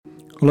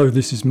Hello,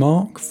 this is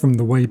Mark from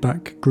the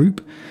Wayback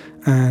Group,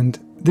 and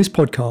this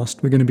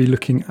podcast we're going to be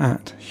looking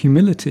at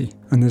humility,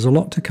 and there's a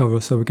lot to cover,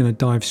 so we're going to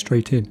dive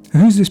straight in.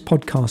 And who's this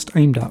podcast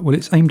aimed at? Well,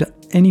 it's aimed at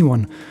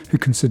anyone who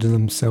consider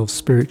themselves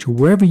spiritual,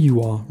 wherever you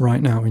are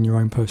right now in your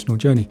own personal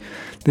journey.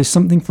 There's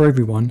something for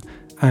everyone,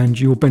 and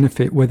you'll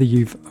benefit whether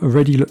you've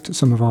already looked at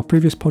some of our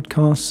previous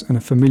podcasts and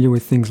are familiar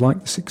with things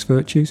like the 6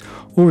 virtues,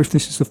 or if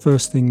this is the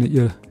first thing that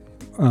you're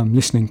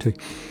listening to.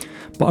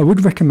 But I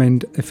would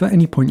recommend, if at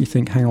any point you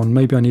think, hang on,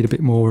 maybe I need a bit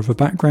more of a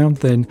background,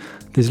 then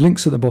there's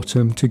links at the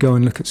bottom to go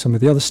and look at some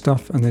of the other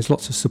stuff, and there's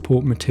lots of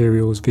support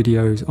materials,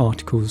 videos,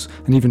 articles,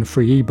 and even a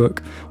free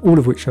ebook, all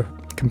of which are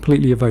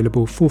completely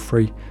available for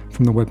free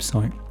from the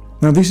website.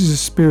 Now, this is a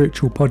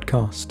spiritual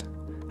podcast.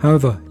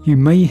 However, you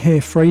may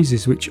hear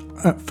phrases which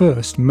at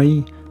first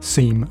may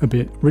seem a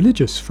bit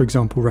religious, for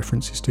example,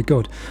 references to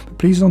God. But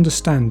please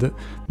understand that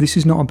this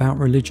is not about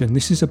religion,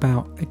 this is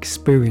about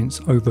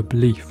experience over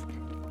belief.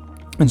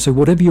 And so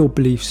whatever your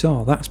beliefs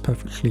are, that's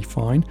perfectly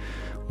fine.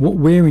 What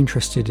we're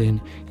interested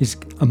in is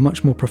a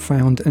much more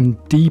profound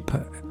and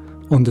deeper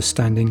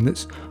understanding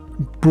that's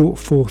brought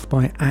forth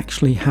by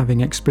actually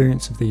having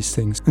experience of these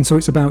things. And so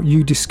it's about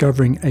you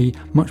discovering a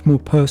much more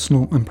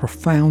personal and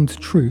profound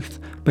truth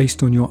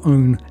based on your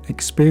own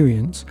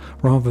experience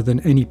rather than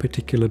any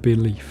particular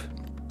belief.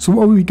 So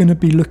what are we going to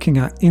be looking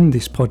at in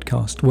this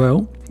podcast?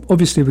 Well,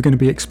 obviously we're going to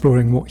be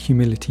exploring what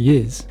humility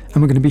is,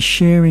 and we're going to be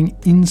sharing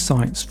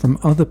insights from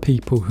other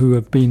people who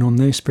have been on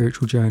their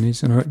spiritual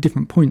journeys and are at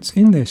different points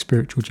in their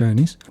spiritual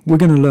journeys. We're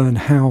going to learn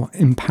how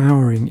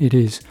empowering it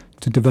is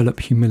to develop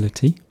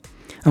humility.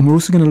 And we're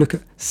also going to look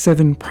at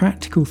 7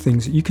 practical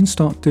things that you can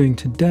start doing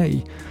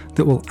today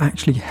that will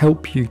actually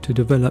help you to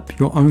develop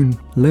your own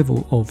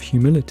level of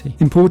humility.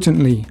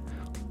 Importantly,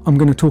 I'm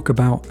going to talk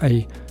about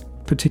a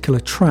particular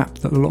trap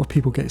that a lot of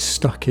people get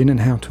stuck in and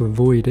how to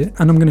avoid it.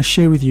 And I'm going to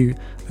share with you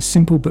a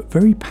simple but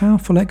very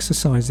powerful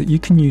exercise that you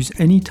can use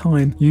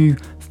anytime you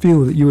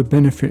feel that you would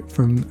benefit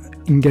from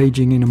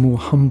engaging in a more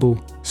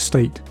humble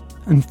state.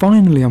 And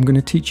finally, I'm going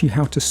to teach you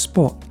how to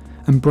spot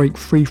and break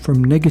free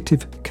from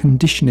negative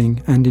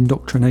conditioning and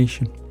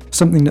indoctrination,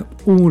 something that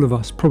all of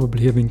us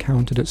probably have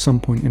encountered at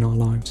some point in our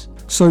lives.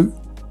 So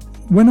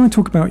when I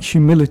talk about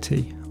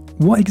humility,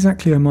 what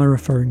exactly am I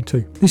referring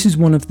to? This is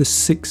one of the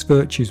 6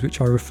 virtues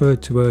which I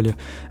referred to earlier,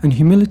 and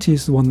humility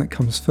is the one that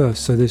comes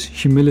first. So there's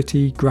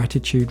humility,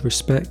 gratitude,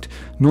 respect,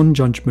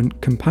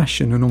 non-judgment,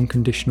 compassion, and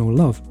unconditional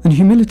love. And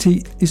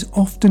humility is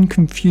often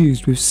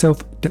confused with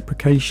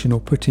self-deprecation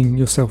or putting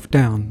yourself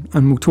down,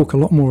 and we'll talk a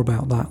lot more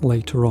about that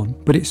later on,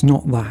 but it's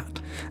not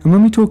that. And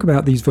when we talk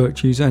about these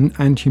virtues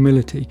and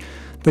humility,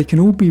 they can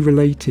all be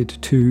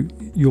related to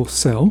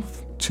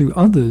yourself, to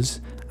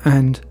others,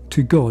 and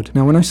to God.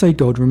 Now, when I say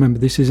God, remember,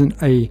 this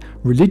isn't a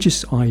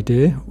religious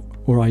idea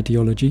or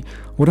ideology.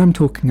 What I'm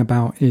talking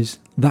about is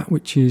that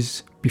which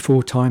is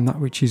before time, that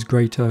which is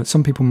greater.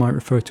 Some people might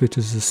refer to it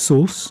as the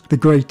source, the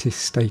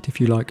greatest state, if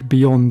you like,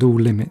 beyond all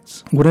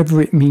limits. Whatever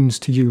it means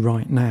to you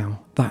right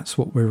now, that's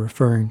what we're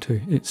referring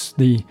to. It's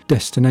the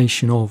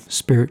destination of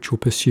spiritual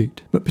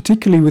pursuit. But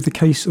particularly with the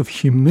case of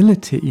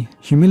humility,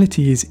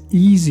 humility is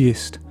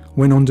easiest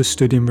when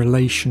understood in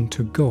relation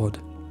to God,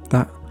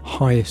 that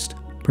highest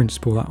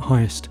principle, that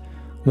highest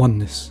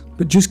oneness.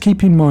 But just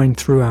keep in mind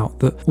throughout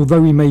that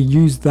although we may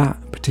use that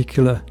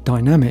particular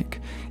dynamic,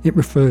 it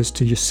refers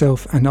to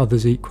yourself and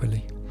others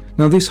equally.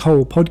 Now, this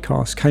whole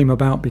podcast came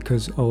about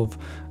because of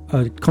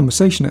a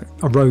conversation that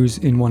arose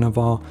in one of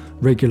our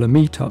regular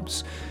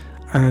meetups,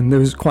 and there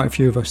was quite a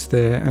few of us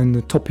there, and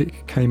the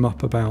topic came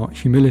up about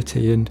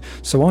humility. And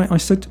so I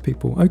said to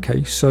people,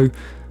 okay, so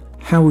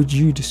how would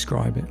you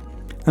describe it?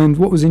 And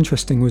what was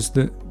interesting was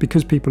that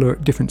because people are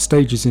at different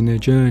stages in their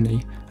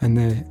journey and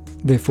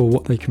therefore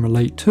what they can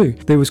relate to,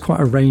 there was quite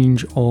a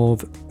range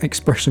of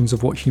expressions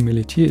of what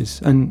humility is.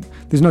 And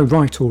there's no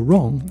right or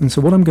wrong. And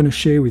so what I'm going to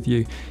share with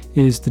you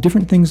is the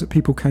different things that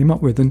people came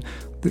up with. And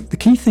the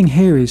key thing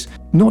here is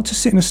not to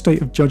sit in a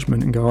state of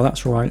judgment and go, oh,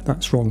 that's right,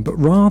 that's wrong, but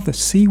rather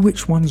see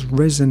which ones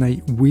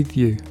resonate with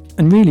you.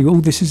 And really all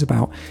this is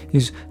about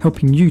is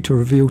helping you to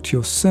reveal to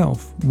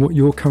yourself what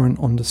your current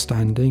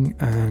understanding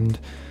and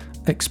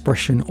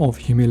expression of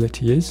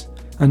humility is,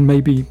 and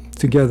maybe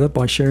together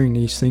by sharing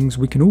these things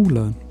we can all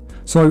learn.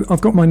 So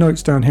I've got my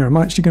notes down here. I'm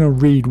actually going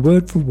to read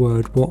word for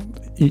word what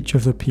each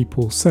of the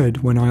people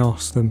said when I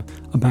asked them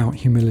about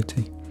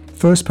humility.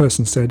 First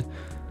person said,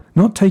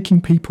 not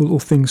taking people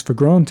or things for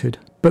granted,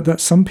 but that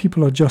some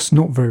people are just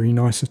not very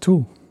nice at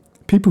all.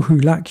 People who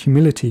lack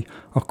humility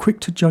are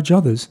quick to judge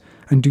others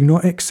and do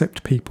not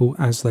accept people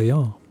as they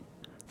are.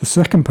 The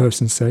second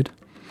person said,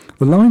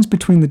 the lines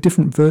between the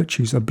different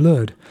virtues are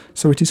blurred,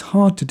 so it is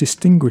hard to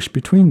distinguish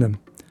between them.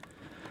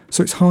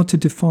 So it's hard to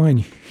define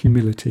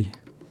humility.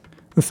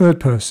 The third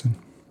person.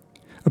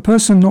 A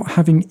person not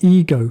having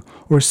ego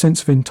or a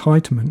sense of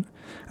entitlement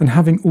and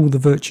having all the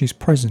virtues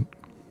present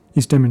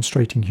is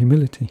demonstrating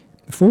humility.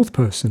 The fourth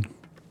person.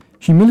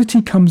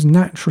 Humility comes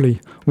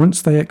naturally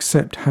once they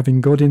accept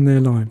having God in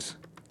their lives.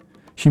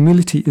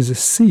 Humility is a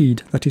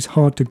seed that is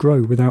hard to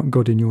grow without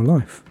God in your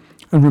life.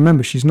 And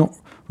remember, she's not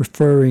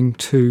referring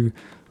to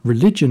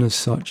religion as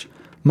such,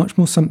 much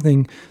more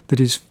something that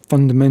is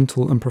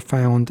fundamental and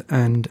profound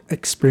and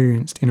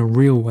experienced in a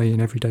real way in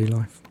everyday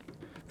life.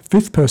 The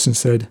fifth person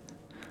said,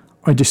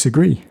 I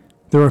disagree.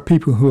 There are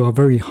people who are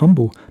very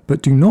humble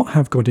but do not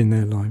have God in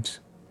their lives.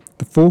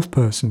 The fourth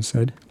person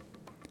said,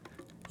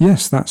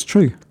 yes, that's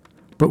true,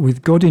 but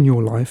with God in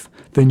your life,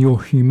 then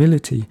your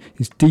humility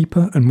is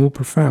deeper and more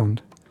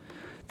profound.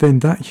 Then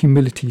that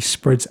humility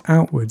spreads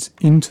outwards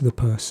into the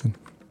person.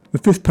 The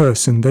fifth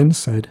person then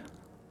said,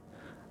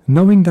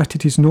 knowing that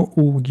it is not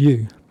all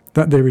you,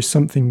 that there is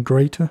something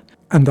greater,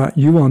 and that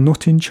you are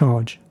not in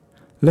charge,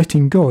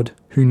 letting God,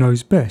 who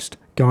knows best,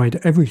 guide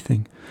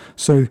everything.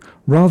 So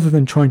rather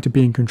than trying to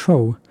be in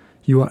control,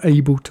 you are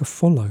able to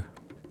follow.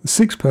 The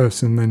sixth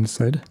person then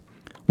said,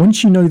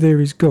 once you know there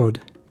is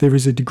God, there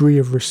is a degree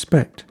of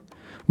respect,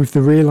 with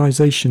the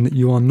realization that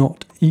you are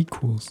not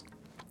equals.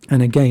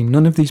 And again,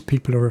 none of these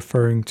people are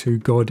referring to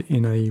God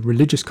in a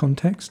religious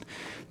context.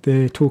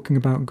 They're talking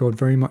about God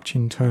very much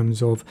in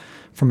terms of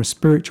from a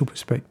spiritual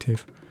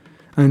perspective.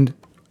 And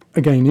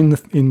again,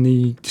 in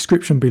the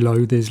description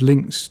below, there's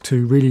links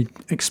to really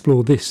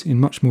explore this in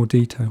much more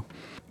detail.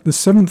 The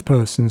seventh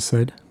person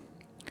said,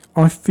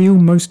 I feel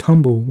most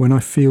humble when I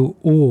feel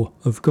awe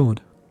of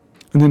God.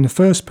 And then the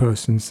first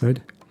person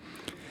said,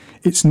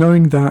 it's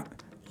knowing that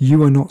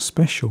you are not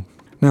special.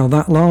 Now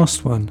that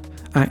last one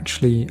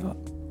actually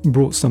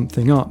brought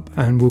something up,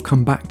 and we'll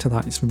come back to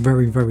that. It's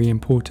very, very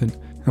important,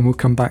 and we'll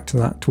come back to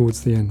that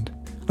towards the end.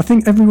 I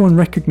think everyone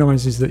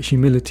recognises that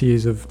humility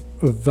is of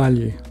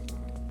value.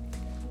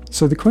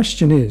 So the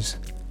question is,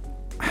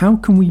 how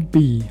can we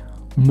be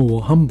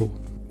more humble?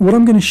 What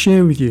I'm going to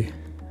share with you,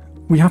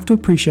 we have to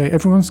appreciate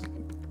everyone's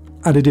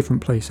at a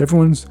different place.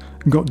 Everyone's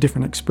got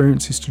different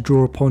experiences to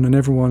draw upon, and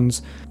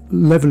everyone's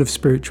level of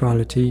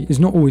spirituality is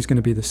not always going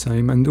to be the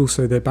same, and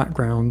also their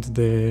background,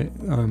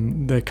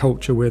 their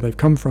culture, where they've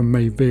come from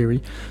may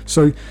vary.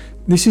 So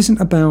this isn't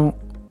about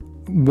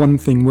one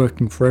thing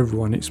working for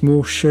everyone. It's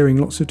more sharing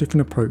lots of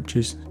different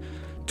approaches,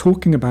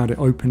 talking about it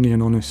openly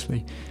and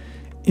honestly,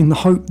 in the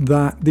hope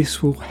that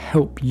this will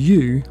help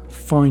you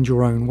find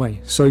your own way.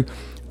 So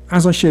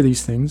as I share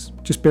these things,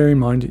 just bear in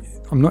mind,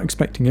 I'm not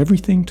expecting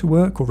everything to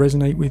work or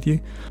resonate with you,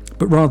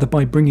 but rather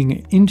by bringing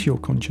it into your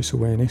conscious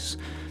awareness,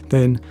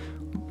 then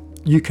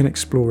you can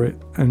explore it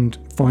and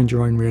find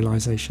your own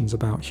realizations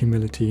about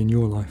humility in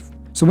your life.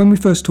 So when we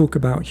first talk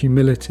about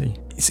humility,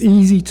 it's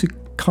easy to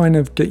kind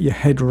of get your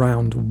head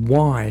around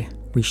why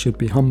we should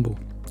be humble.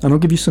 And I'll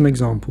give you some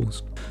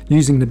examples.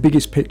 Using the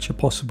biggest picture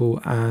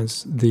possible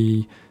as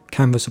the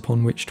canvas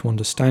upon which to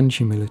understand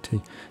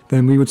humility,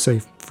 then we would say,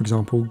 for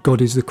example,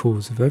 God is the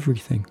cause of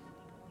everything.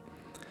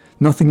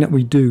 Nothing that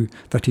we do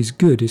that is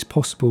good is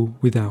possible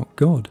without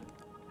God.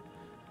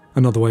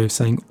 Another way of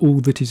saying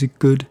all that is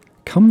good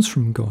comes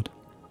from God.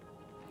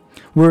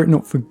 Were it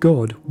not for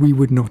God, we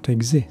would not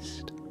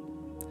exist.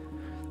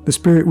 The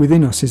Spirit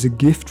within us is a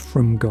gift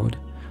from God,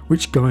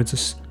 which guides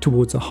us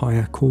towards a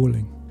higher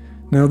calling.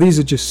 Now, these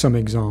are just some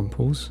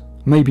examples.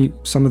 Maybe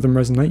some of them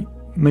resonate,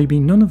 maybe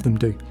none of them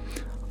do.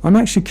 I'm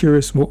actually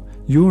curious what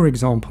your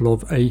example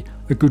of a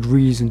good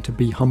reason to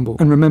be humble.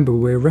 And remember,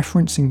 we're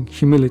referencing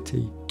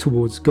humility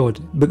towards God,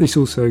 but this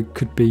also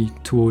could be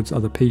towards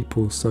other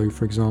people. So,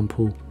 for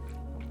example,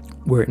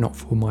 were it not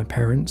for my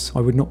parents, I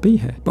would not be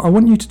here. But I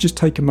want you to just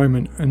take a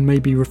moment and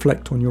maybe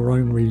reflect on your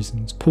own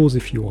reasons. Pause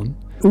if you want.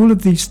 All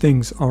of these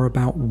things are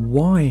about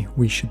why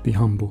we should be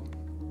humble.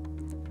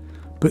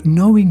 But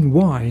knowing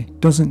why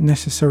doesn't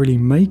necessarily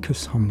make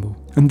us humble.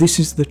 And this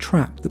is the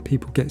trap that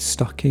people get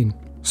stuck in.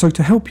 So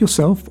to help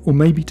yourself, or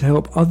maybe to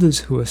help others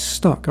who are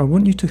stuck, I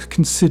want you to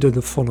consider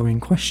the following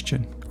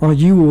question. Are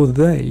you or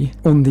they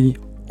on the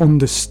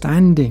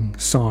understanding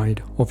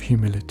side of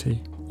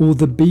humility, or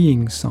the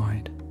being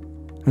side,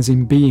 as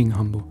in being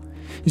humble?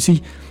 You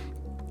see,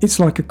 it's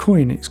like a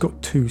coin, it's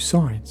got two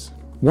sides.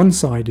 One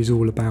side is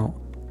all about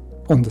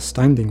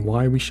understanding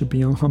why we should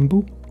be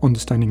humble,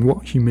 understanding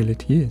what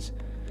humility is.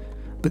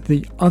 But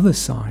the other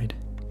side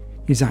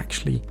is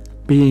actually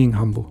being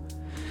humble.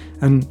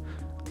 And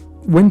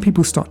when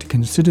people start to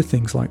consider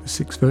things like the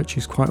 6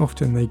 virtues, quite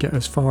often they get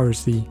as far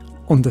as the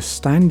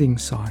understanding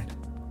side,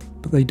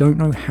 but they don't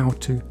know how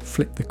to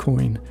flip the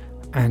coin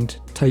and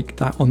take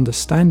that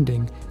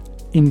understanding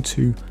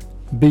into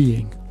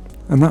being.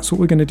 And that's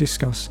what we're going to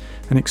discuss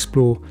and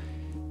explore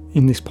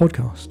in this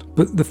podcast.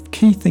 But the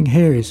key thing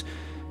here is,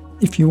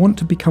 if you want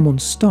to become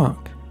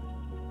unstuck,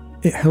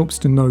 it helps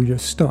to know you're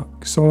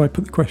stuck. So I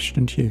put the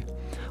question to you.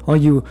 Are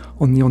you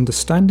on the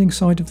understanding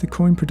side of the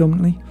coin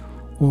predominantly?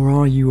 Or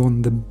are you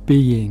on the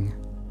being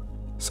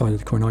side of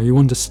the coin? Are you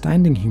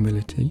understanding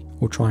humility,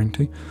 or trying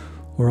to?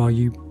 Or are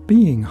you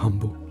being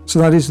humble? So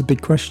that is the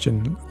big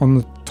question. On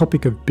the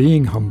topic of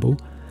being humble,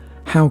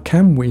 how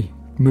can we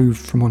move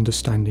from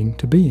understanding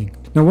to being?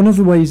 Now, one of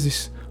the ways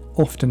this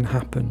often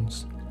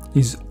happens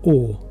is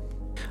awe.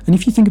 And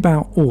if you think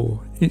about awe,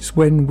 it's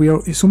when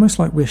it's almost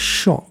like we're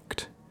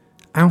shocked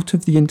out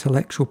of the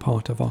intellectual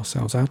part of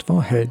ourselves, out of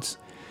our heads,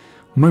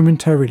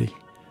 momentarily,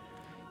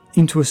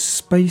 into a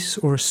space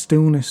or a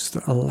stillness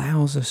that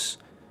allows us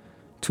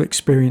to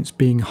experience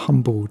being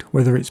humbled,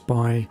 whether it's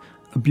by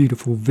a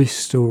beautiful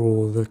vista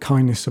or the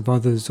kindness of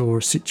others or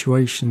a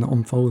situation that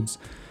unfolds.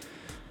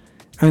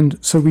 And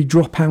so we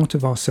drop out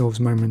of ourselves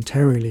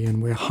momentarily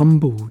and we're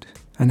humbled.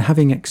 And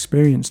having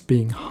experienced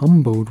being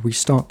humbled, we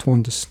start to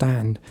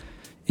understand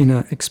in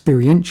an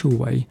experiential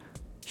way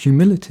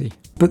humility.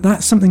 But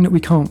that's something that we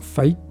can't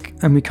fake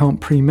and we can't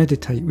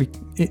premeditate.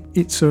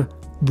 It's a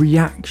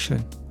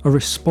reaction, a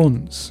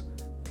response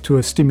to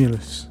a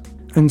stimulus.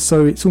 And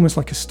so it's almost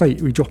like a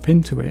state. We drop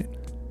into it,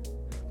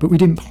 but we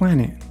didn't plan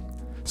it.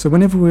 So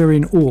whenever we're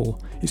in awe,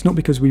 it's not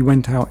because we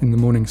went out in the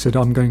morning and said,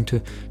 I'm going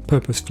to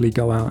purposefully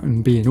go out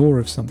and be in awe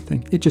of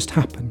something. It just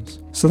happens.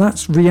 So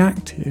that's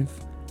reactive.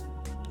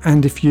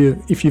 And if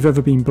you've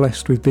ever been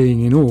blessed with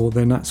being in awe,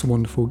 then that's a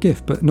wonderful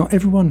gift. But not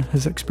everyone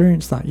has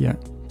experienced that yet.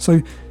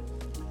 So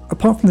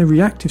apart from the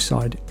reactive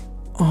side,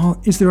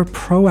 is there a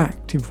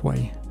proactive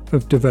way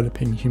of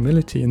developing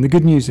humility? And the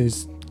good news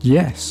is,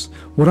 yes.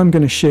 What I'm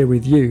going to share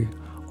with you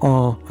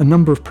are a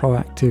number of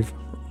proactive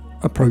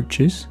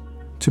approaches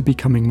to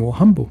becoming more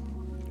humble.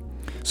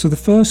 So the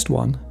first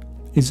one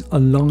is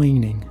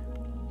aligning.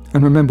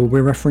 And remember,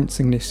 we're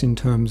referencing this in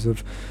terms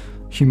of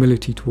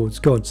humility towards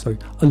God, so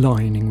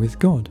aligning with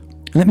God.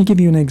 And let me give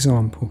you an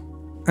example.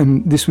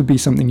 And this would be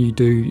something you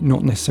do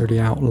not necessarily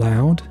out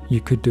loud.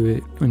 You could do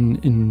it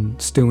in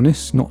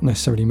stillness, not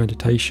necessarily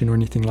meditation or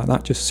anything like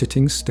that, just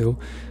sitting still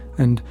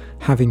and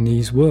having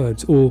these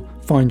words, or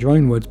find your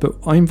own words. But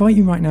I invite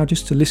you right now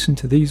just to listen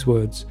to these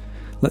words.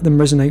 Let them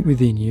resonate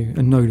within you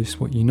and notice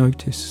what you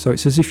notice. So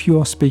it's as if you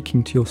are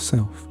speaking to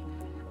yourself.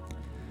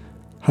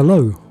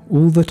 Hello,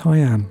 all that I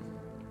am.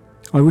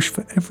 I wish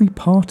for every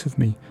part of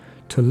me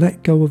to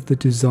let go of the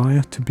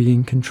desire to be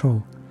in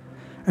control,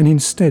 and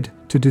instead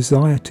to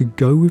desire to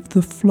go with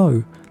the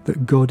flow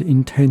that God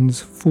intends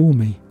for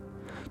me,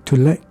 to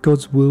let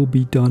God's will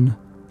be done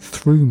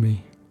through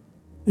me.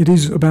 It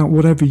is about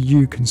whatever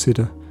you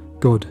consider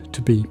God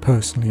to be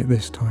personally at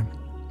this time,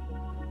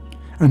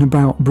 and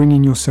about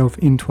bringing yourself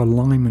into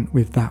alignment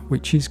with that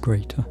which is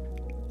greater.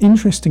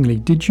 Interestingly,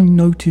 did you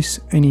notice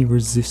any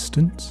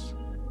resistance?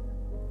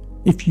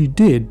 If you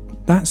did,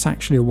 that's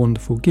actually a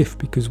wonderful gift,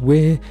 because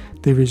where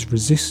there is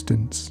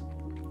resistance,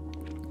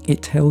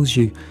 it tells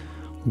you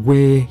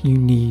where you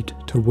need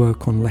to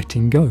work on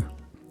letting go.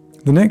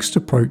 The next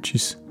approach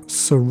is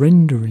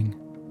surrendering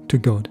to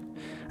God.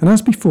 And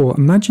as before,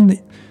 imagine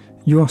that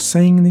you are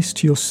saying this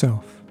to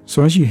yourself.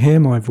 So as you hear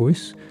my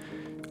voice,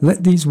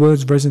 let these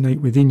words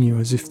resonate within you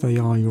as if they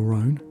are your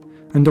own.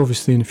 And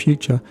obviously in the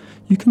future,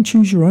 you can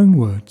choose your own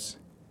words.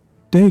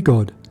 Dear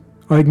God,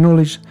 I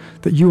acknowledge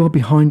that you are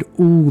behind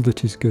all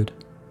that is good,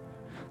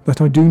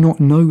 that I do not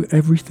know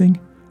everything,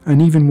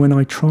 and even when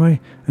I try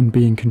and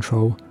be in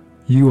control,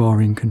 you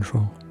are in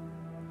control.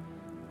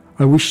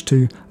 I wish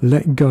to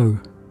let go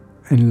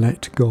and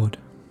let God.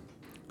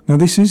 Now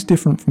this is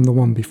different from the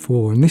one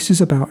before, and this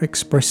is about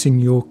expressing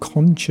your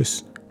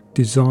conscious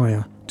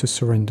desire to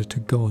surrender to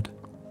God.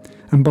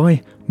 And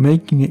by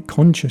making it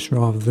conscious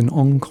rather than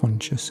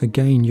unconscious,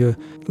 again, you're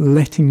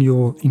letting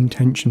your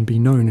intention be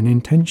known. An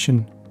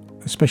intention,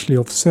 especially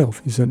of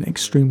self, is an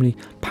extremely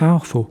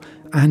powerful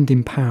and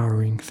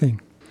empowering thing.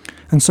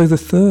 And so the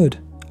third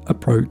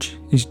approach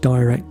is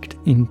direct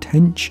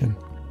intention.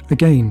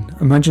 Again,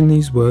 imagine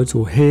these words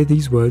or hear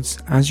these words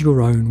as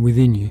your own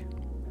within you.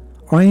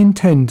 I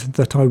intend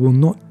that I will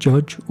not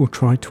judge or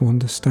try to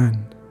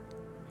understand.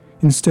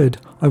 Instead,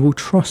 I will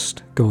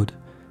trust God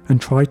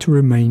and try to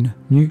remain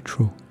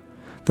neutral,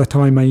 that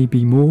I may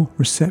be more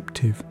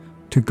receptive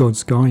to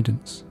God's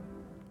guidance.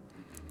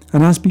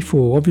 And as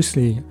before,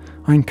 obviously,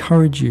 I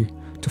encourage you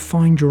to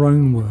find your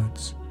own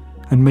words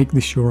and make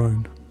this your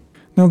own.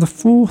 Now, the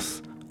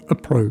fourth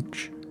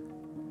approach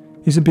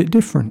is a bit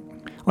different.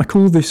 I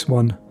call this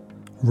one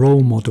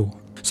role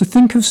model. So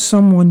think of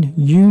someone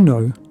you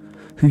know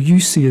who you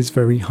see as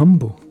very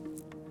humble.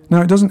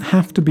 Now, it doesn't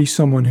have to be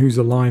someone who's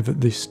alive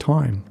at this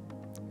time.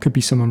 It could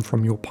be someone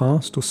from your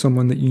past or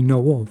someone that you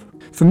know of.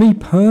 For me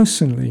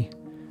personally,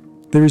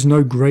 there is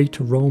no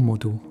greater role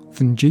model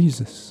than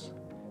Jesus.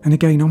 And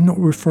again, I'm not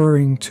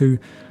referring to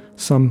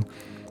some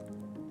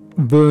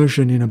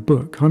version in a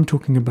book. I'm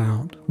talking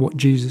about what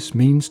Jesus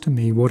means to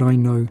me, what I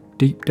know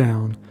deep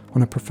down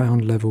on a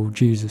profound level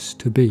Jesus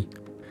to be.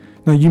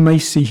 Now, you may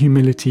see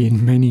humility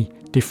in many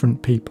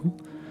different people.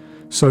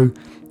 So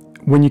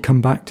when you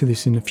come back to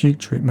this in the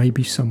future, it may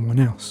be someone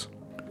else.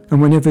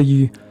 And whenever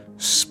you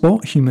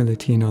spot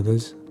humility in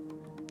others,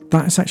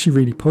 that's actually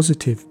really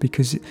positive,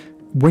 because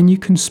when you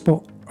can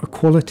spot a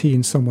quality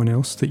in someone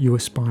else that you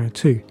aspire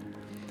to,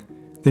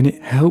 then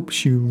it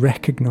helps you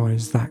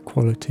recognize that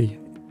quality,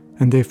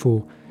 and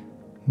therefore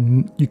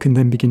you can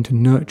then begin to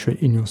nurture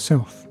it in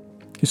yourself.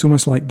 It's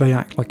almost like they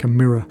act like a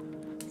mirror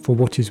for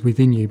what is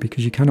within you,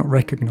 because you cannot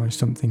recognize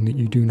something that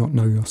you do not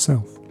know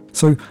yourself.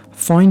 So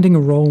finding a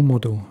role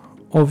model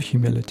of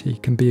humility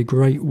can be a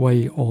great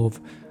way of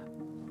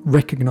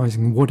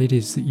recognizing what it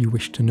is that you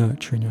wish to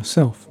nurture in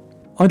yourself.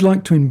 I'd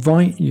like to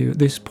invite you at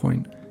this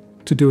point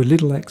to do a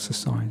little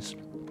exercise.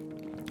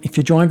 If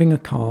you're driving a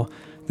car,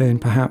 then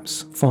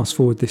perhaps fast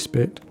forward this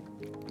bit.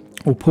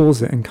 or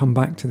pause it and come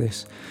back to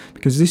this,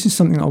 because this is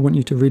something I want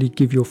you to really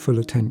give your full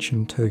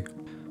attention to.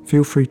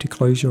 Feel free to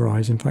close your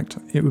eyes. In fact,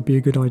 it would be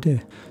a good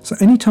idea. So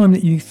anytime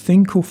that you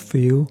think or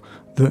feel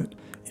that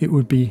it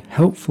would be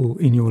helpful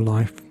in your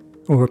life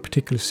or a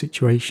particular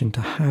situation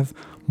to have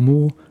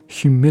more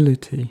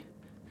humility,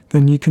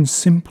 then you can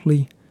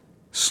simply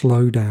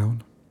slow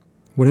down.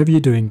 Whatever you're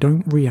doing,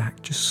 don't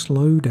react, just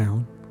slow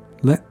down.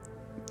 Let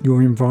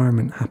your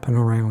environment happen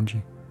around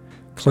you.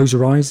 Close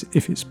your eyes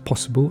if it's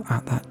possible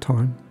at that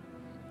time.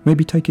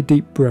 Maybe take a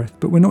deep breath,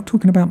 but we're not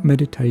talking about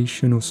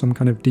meditation or some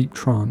kind of deep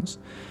trance.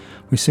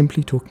 We're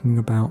simply talking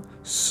about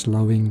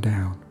slowing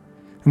down.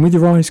 And with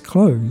your eyes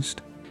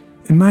closed,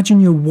 imagine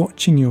you're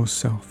watching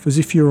yourself as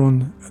if you're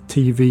on a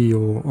TV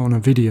or on a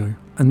video,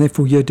 and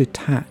therefore you're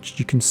detached.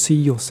 You can see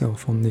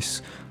yourself on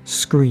this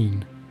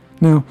screen.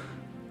 Now,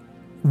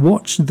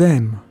 watch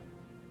them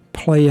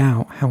play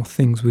out how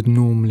things would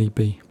normally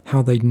be,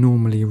 how they'd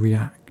normally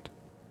react.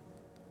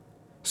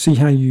 See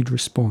how you'd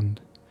respond.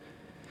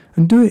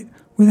 And do it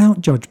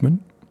without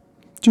judgment,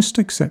 just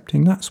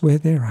accepting that's where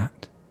they're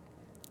at.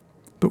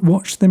 But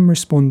watch them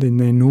respond in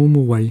their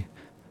normal way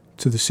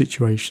to the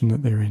situation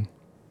that they're in.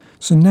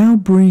 So now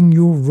bring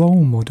your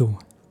role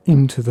model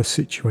into the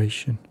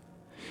situation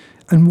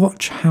and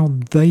watch how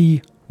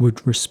they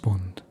would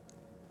respond.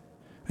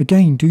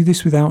 Again, do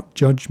this without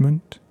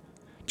judgment,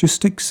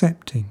 just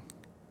accepting.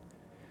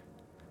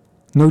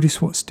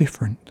 Notice what's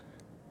different.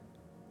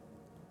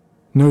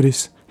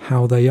 Notice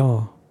how they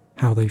are,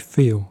 how they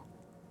feel,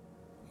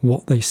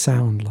 what they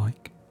sound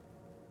like.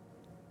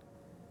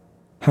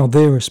 How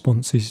their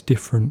response is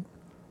different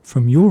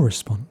from your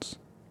response.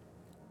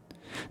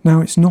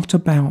 Now, it's not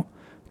about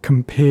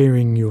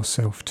comparing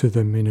yourself to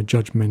them in a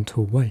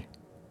judgmental way.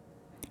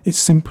 It's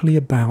simply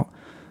about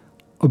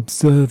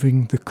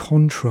observing the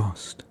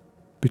contrast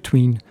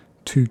between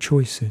two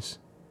choices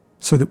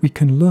so that we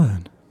can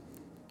learn.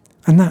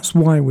 And that's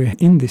why we're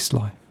in this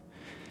life.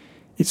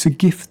 It's a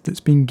gift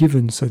that's been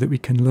given so that we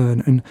can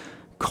learn, and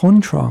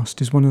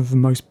contrast is one of the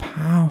most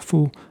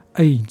powerful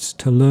aids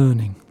to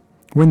learning.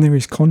 When there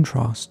is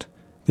contrast,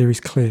 there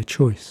is clear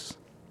choice.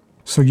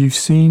 So you've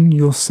seen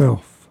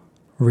yourself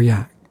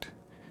react,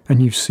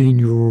 and you've seen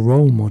your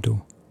role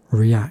model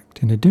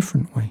react in a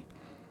different way.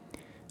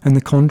 And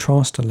the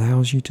contrast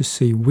allows you to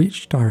see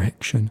which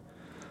direction,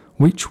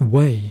 which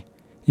way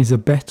is a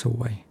better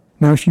way.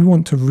 Now, if you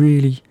want to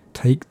really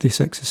take this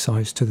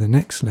exercise to the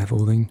next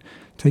level, then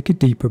take a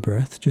deeper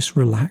breath, just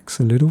relax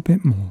a little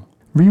bit more.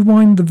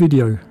 Rewind the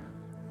video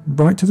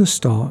right to the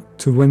start,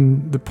 to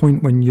the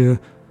point when you're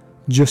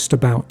just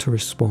about to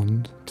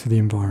respond to the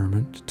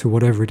environment, to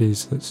whatever it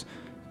is that's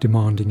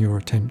demanding your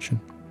attention.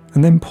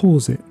 And then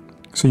pause it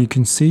so you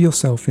can see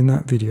yourself in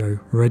that video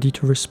ready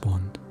to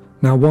respond.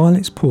 Now, while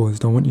it's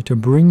paused, I want you to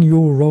bring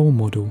your role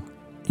model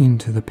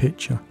into the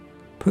picture.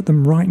 Put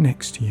them right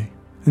next to you,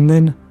 and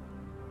then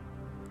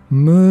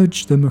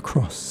merge them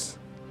across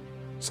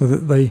so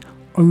that they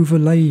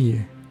overlay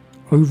you,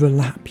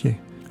 overlap you.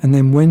 And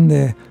then when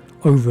they're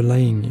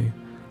overlaying you,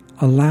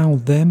 allow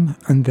them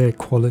and their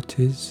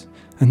qualities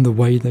and the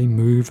way they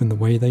move and the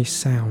way they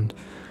sound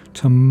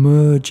to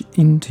merge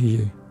into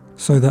you,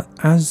 so that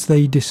as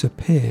they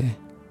disappear,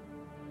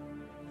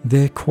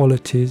 their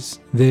qualities,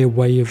 their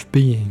way of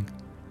being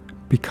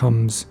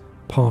becomes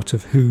part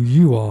of who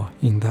you are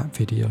in that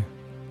video.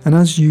 And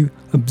as you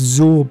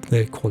absorb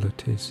their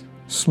qualities,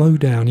 slow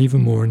down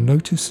even more and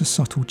notice the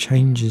subtle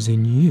changes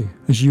in you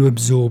as you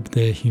absorb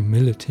their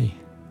humility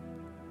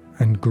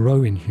and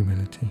grow in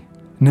humility.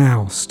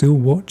 Now, still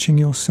watching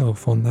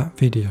yourself on that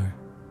video,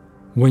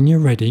 when you're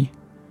ready,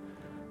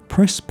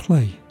 press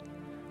play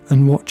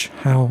and watch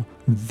how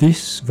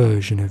this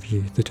version of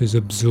you that has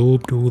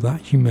absorbed all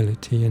that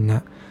humility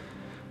and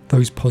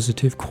those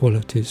positive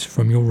qualities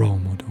from your role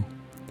model,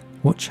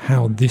 watch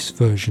how this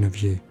version of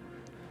you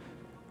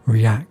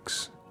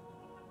reacts.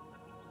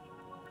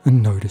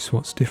 And notice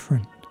what's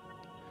different.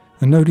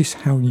 And notice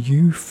how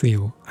you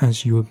feel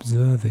as you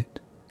observe it.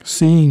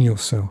 Seeing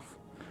yourself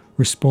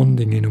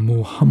responding in a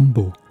more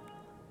humble,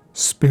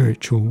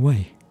 spiritual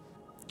way.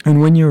 And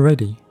when you're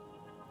ready,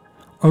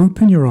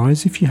 open your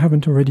eyes if you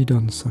haven't already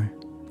done so.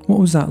 What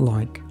was that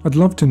like? I'd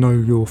love to know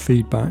your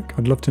feedback.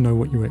 I'd love to know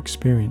what you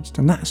experienced.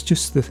 And that's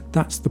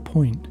the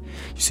point.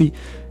 You see,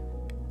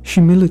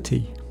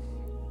 humility,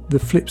 the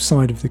flip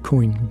side of the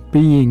coin,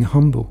 being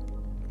humble,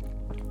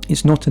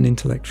 it's not an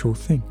intellectual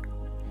thing.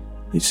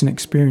 It's an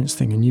experience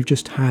thing, and you've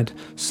just had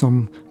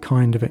some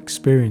kind of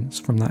experience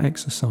from that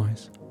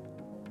exercise.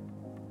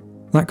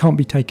 That can't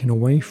be taken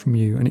away from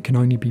you, and it can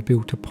only be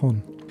built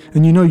upon.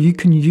 And you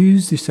can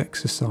use this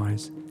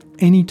exercise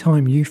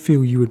anytime you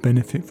feel you would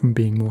benefit from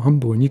being more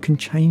humble, and you can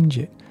change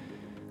it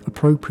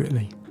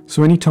appropriately.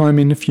 So anytime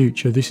in the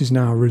future, this is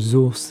now a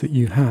resource that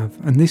you have.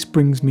 And this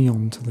brings me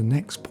on to the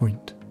next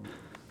point.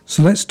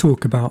 So let's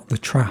talk about the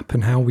trap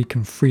and how we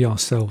can free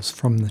ourselves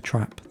from the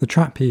trap. The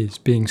trap is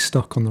being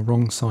stuck on the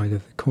wrong side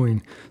of the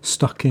coin,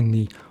 stuck in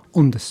the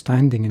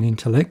understanding and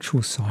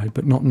intellectual side,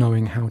 but not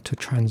knowing how to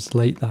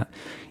translate that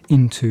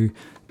into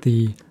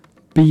the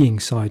being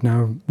side.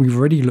 Now, we've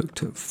already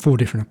looked at 4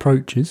 different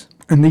approaches,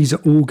 and these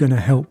are all going to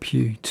help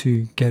you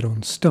to get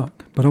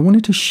unstuck. But I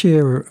wanted to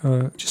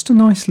share just a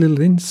nice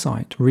little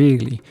insight,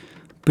 really,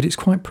 but it's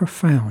quite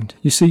profound.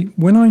 You see,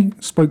 when I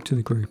spoke to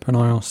the group and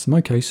I asked them,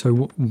 okay, so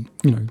what,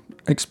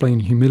 explain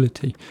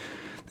humility,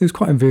 there was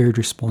quite a varied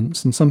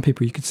response, and some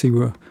people you could see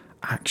were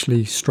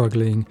actually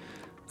struggling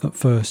at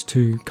first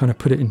to kind of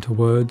put it into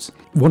words.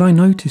 What I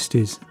noticed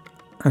is,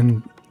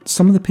 and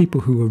some of the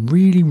people who were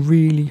really,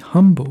 really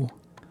humble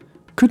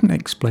couldn't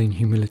explain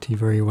humility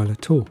very well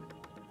at all.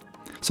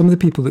 Some of the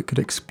people that could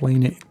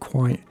explain it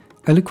quite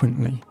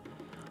eloquently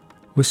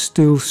were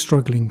still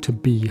struggling to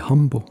be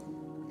humble.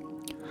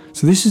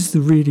 So this is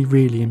the really,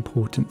 really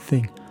important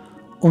thing.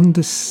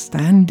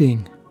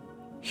 Understanding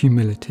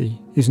humility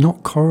is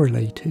not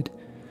correlated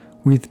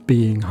with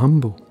being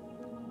humble.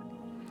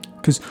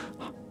 Because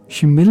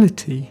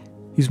humility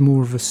is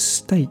more of a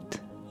state.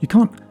 You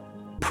can't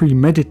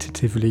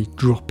premeditatively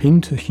drop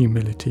into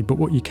humility, but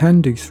what you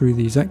can do through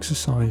these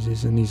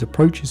exercises and these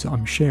approaches that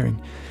I'm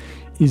sharing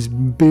is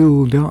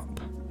build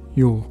up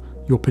your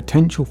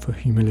potential for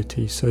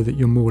humility so that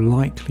you're more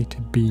likely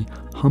to be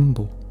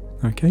humble.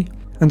 Okay?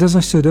 And as I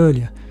said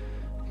earlier,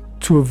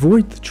 to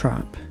avoid the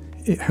trap,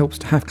 it helps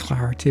to have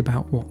clarity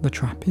about what the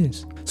trap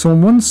is. So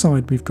on one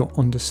side we've got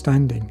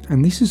understanding,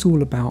 and this is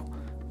all about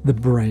the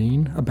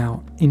brain,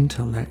 about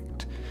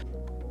intellect,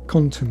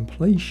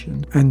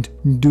 contemplation, and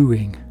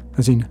doing,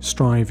 as in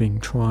striving,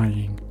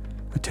 trying,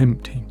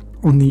 attempting.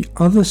 On the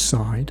other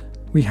side,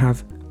 we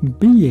have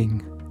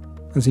being,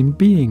 as in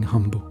being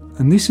humble.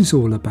 And this is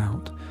all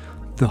about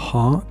the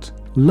heart,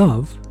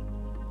 love,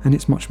 and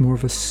it's much more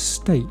of a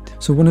state.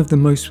 So one of the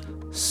most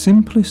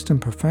simplest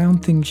and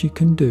profound things you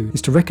can do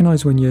is to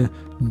recognize when you're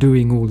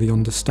doing all the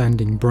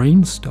understanding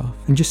brain stuff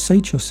and just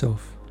say to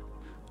yourself,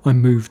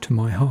 I'm moved to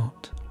my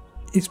heart.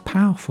 It's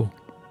powerful.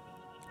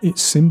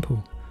 It's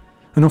simple.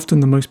 And often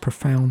the most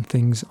profound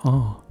things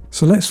are.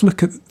 So let's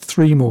look at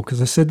 3 more,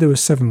 because I said there were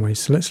 7 ways.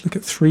 So let's look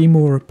at 3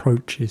 more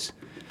approaches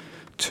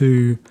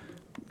to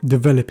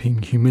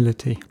developing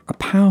humility. A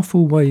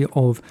powerful way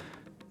of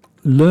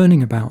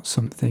learning about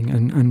something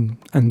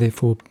and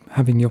therefore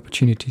having the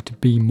opportunity to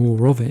be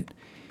more of it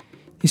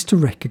is to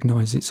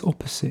recognize its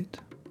opposite.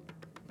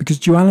 Because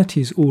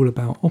duality is all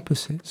about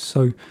opposites.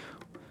 So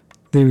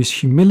there is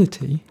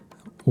humility,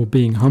 or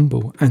being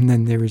humble, and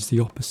then there is the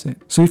opposite.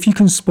 So if you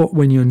can spot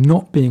when you're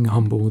not being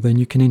humble, then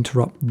you can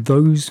interrupt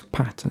those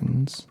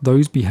patterns,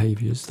 those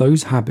behaviors,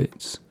 those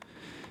habits,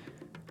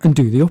 and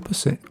do the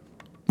opposite,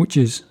 which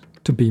is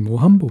to be more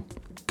humble.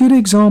 Good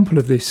example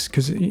of this,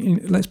 because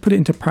let's put it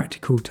into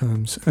practical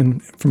terms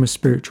and from a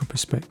spiritual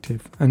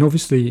perspective, and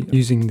obviously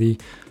using the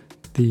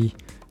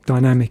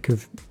dynamic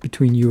of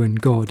between you and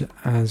God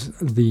as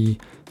the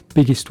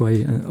biggest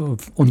way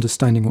of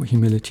understanding what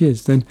humility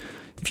is, then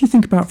if you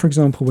think about, for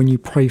example, when you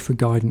pray for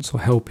guidance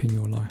or help in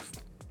your life,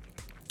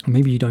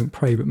 maybe you don't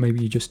pray, but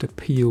maybe you just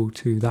appeal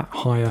to that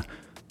higher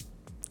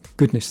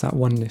goodness, that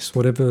oneness,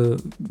 whatever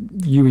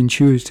you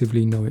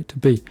intuitively know it to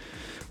be.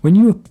 When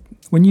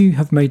you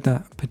have made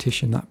that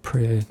petition, that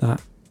prayer,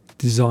 that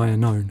desire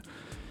known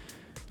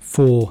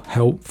for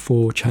help,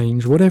 for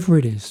change, whatever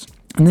it is,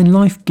 and then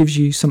life gives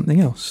you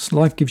something else.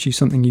 Life gives you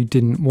something you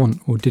didn't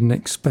want or didn't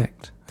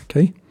expect.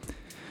 Okay?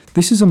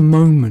 This is a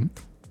moment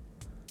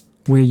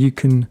where you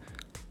can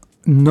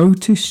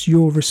notice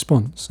your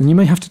response, and you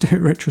may have to do it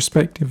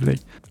retrospectively.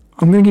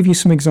 I'm going to give you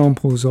some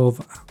examples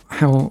of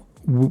how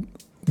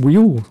we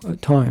all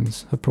at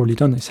times have probably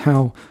done this,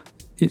 how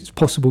it's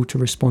possible to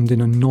respond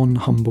in a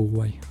non-humble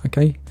way.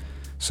 Okay,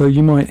 so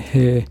you might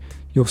hear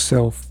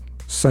yourself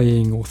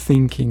saying or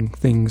thinking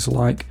things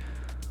like,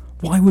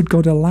 why would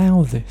God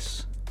allow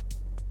this?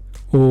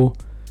 Or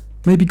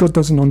maybe God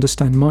doesn't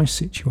understand my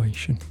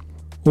situation.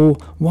 Or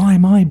why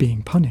am I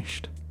being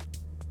punished?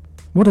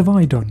 What have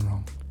I done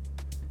wrong?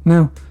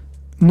 Now,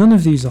 none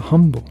of these are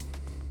humble.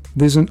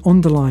 There's an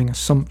underlying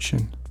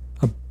assumption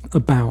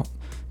about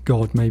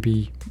God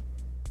maybe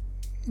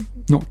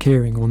not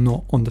caring or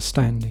not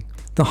understanding.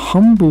 The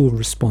humble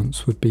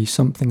response would be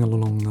something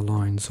along the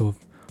lines of,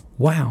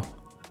 wow,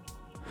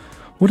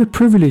 what a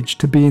privilege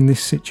to be in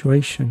this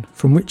situation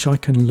from which I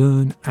can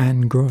learn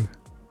and grow.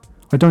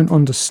 I don't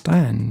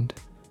understand,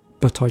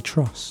 but I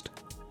trust.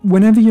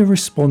 Whenever you're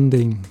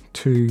responding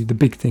to the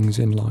big things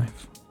in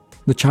life,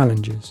 the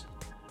challenges,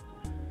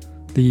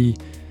 the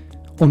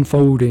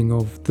unfolding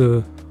of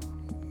the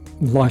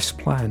life's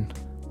plan,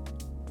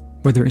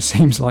 whether it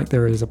seems like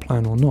there is a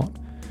plan or not,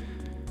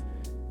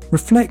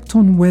 reflect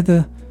on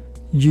whether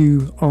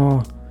you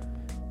are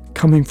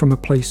coming from a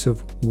place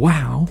of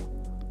wow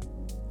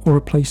or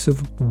a place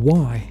of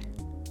why.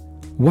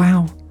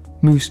 Wow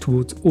moves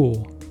towards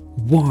awe.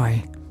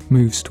 Why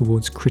moves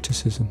towards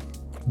criticism.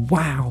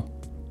 Wow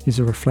is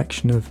a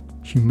reflection of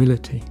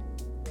humility.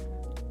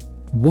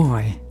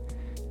 Why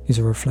is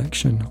a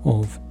reflection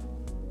of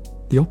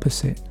the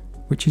opposite,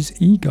 which is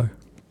ego.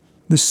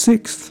 The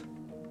 6th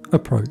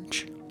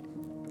approach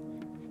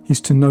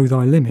is to know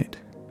thy limit,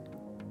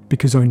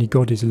 because only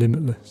God is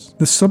limitless.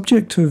 The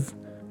subject of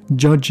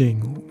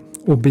judging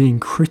or being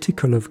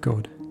critical of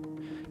God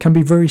can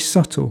be very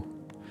subtle,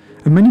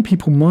 and many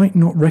people might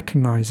not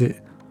recognize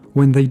it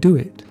when they do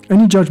it.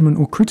 Any judgment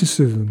or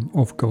criticism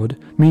of God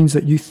means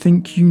that you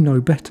think you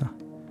know better.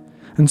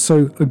 And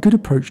so a good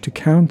approach to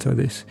counter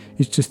this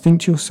is to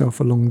think to yourself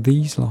along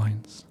these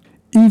lines.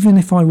 Even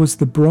if I was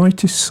the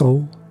brightest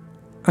soul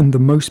and the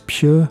most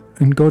pure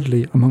and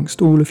godly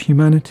amongst all of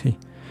humanity,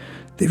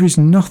 there is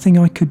nothing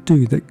I could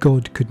do that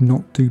God could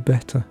not do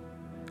better.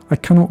 I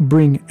cannot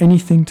bring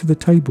anything to the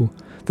table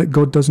that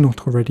God does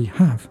not already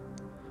have.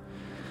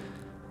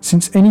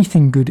 Since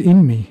anything good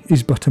in me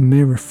is but a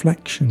mere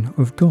reflection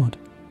of God.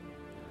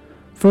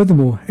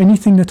 Furthermore,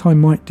 anything that I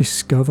might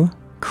discover,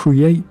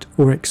 create,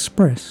 or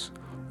express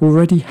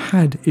already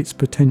had its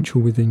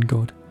potential within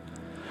God.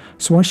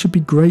 So I should be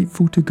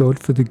grateful to God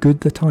for the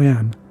good that I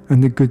am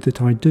and the good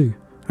that I do,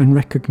 and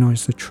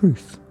recognize the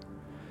truth.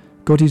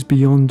 God is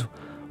beyond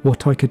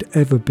what I could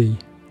ever be,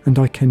 and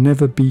I can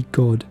never be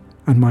God,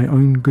 and my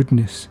own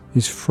goodness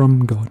is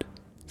from God.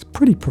 It's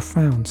pretty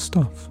profound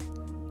stuff.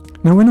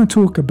 Now, when I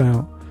talk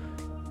about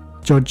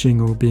judging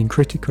or being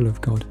critical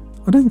of God,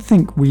 I don't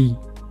think we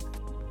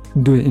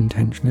do it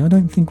intentionally. I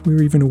don't think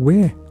we're even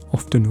aware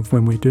often of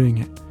when we're doing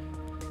it.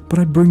 But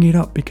I bring it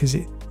up because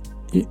it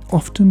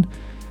often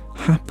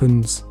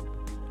happens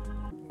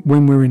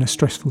when we're in a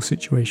stressful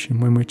situation,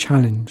 when we're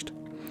challenged.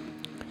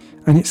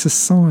 And it's a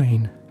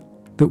sign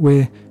that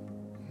we're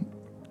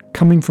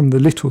coming from the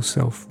little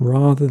self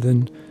rather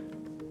than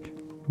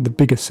the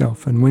bigger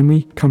self. And when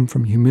we come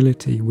from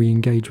humility, we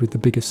engage with the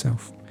bigger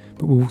self.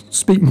 But we'll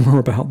speak more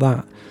about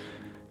that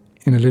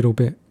in a little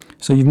bit.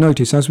 So you've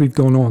noticed as we've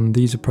gone on,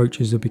 these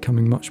approaches are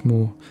becoming much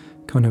more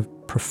kind of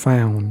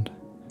profound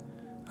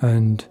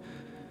and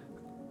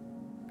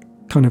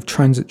kind of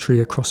transitory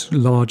across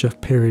larger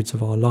periods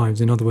of our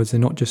lives. In other words, they're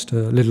not just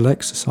a little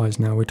exercise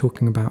now. We're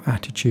talking about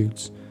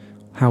attitudes,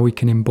 how we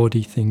can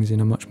embody things in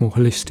a much more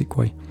holistic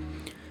way.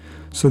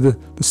 So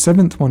the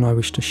seventh one I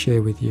wish to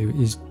share with you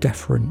is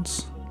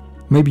deference.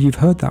 Maybe you've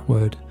heard that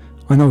word.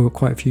 I know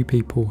quite a few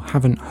people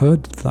haven't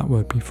heard that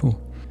word before.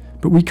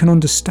 But we can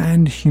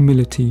understand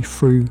humility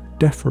through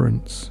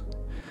deference.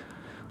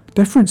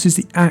 Deference is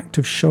the act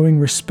of showing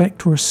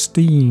respect or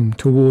esteem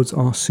towards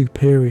our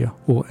superior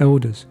or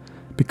elders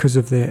because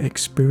of their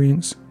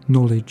experience,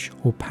 knowledge,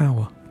 or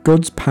power.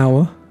 God's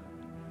power,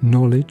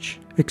 knowledge,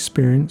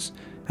 experience,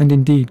 and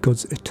indeed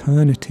God's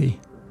eternity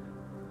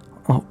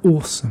are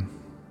awesome.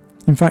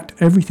 In fact,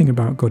 everything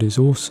about God is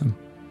awesome.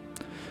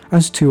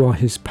 As too are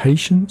his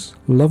patience,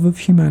 love of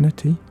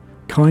humanity,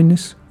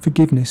 kindness,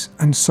 forgiveness,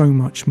 and so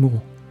much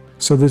more.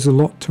 So there's a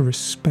lot to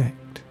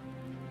respect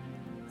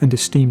and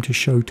esteem to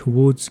show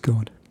towards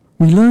God.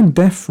 We learn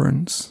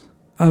deference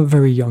at a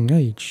very young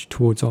age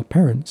towards our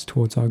parents,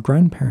 towards our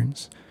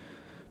grandparents,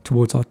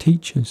 towards our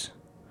teachers.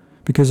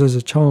 Because as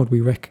a child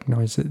we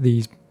recognise that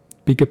these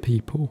bigger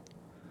people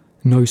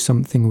know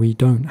something we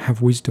don't,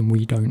 have wisdom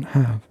we don't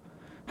have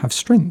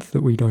strength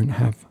that we don't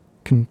have,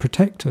 can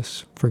protect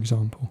us, for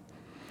example.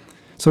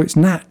 So it's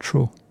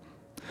natural.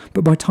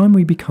 But by the time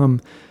we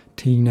become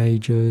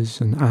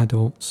teenagers and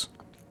adults,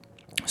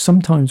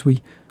 sometimes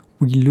we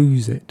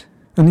lose it.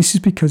 And this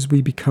is because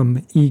we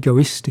become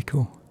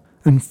egoistical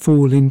and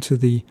fall into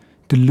the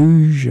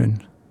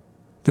delusion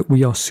that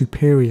we are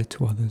superior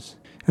to others.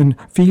 And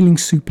feeling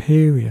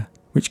superior,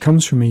 which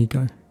comes from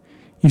ego,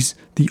 is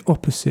the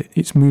opposite.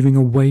 It's moving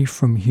away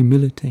from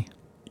humility.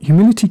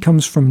 Humility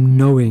comes from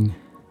knowing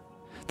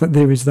that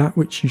there is that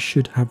which you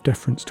should have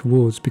deference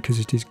towards because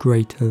it is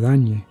greater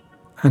than you.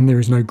 And there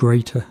is no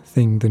greater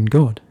thing than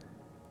God.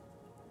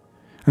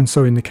 And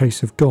so in the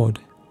case of God,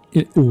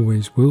 it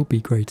always will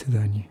be greater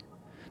than you.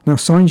 Now,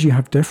 signs you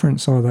have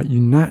deference are that you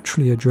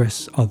naturally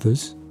address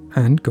others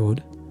and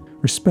God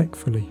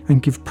respectfully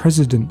and give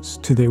precedence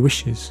to their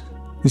wishes.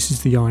 This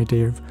is the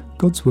idea of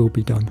God's will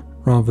be done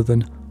rather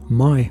than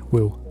my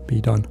will be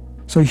done.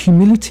 So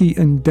humility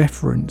and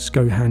deference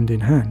go hand in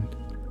hand.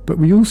 But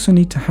we also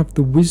need to have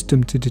the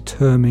wisdom to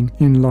determine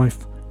in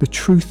life the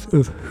truth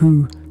of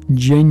who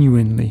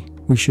genuinely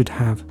we should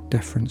have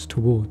deference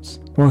towards,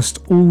 whilst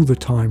all the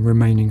time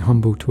remaining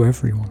humble to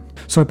everyone.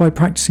 So by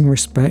practicing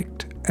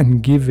respect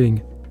and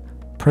giving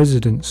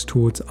precedence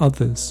towards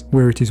others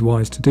where it is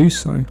wise to do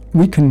so,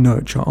 we can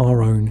nurture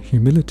our own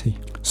humility.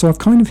 So I've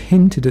kind of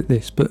hinted at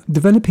this, but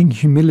developing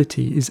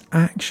humility is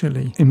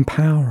actually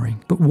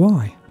empowering. But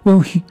why?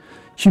 Well,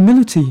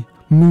 humility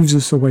moves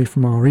us away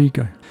from our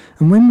ego.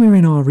 And when we're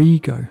in our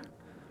ego,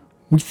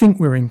 we think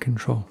we're in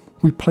control.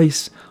 We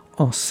place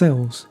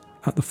ourselves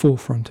at the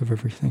forefront of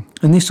everything.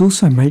 And this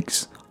also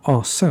makes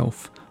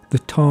ourself the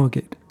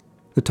target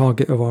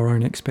of our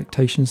own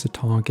expectations, the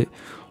target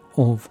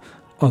of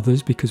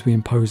others because we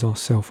impose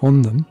ourselves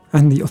on them,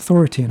 and the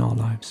authority in our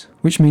lives,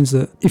 which means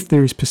that if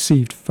there is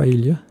perceived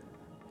failure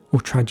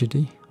or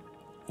tragedy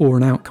or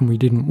an outcome we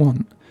didn't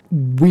want,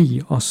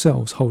 we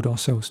ourselves hold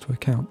ourselves to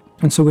account.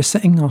 And so we're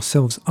setting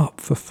ourselves up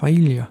for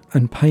failure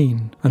and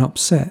pain and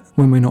upset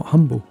when we're not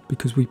humble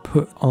because we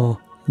put our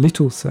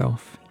little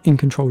self in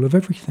control of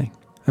everything.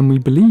 and we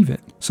believe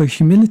it. So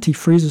humility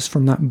frees us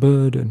from that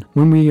burden.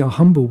 When we are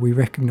humble, we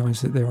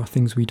recognise that there are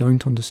things we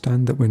don't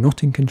understand, that we're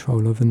not in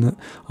control of, and that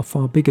are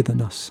far bigger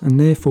than us. And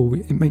therefore,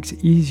 it makes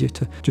it easier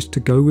to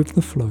go with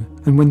the flow.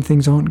 And when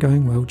things aren't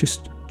going well,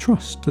 just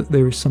trust that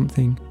there is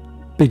something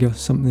bigger,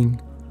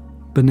 something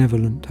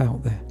benevolent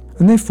out there.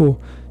 And therefore,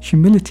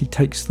 humility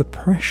takes the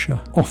pressure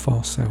off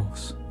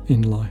ourselves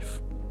in life.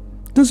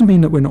 It doesn't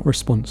mean that we're not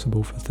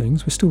responsible for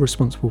things. We're still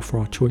responsible for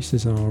our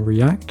choices and our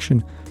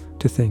reaction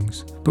to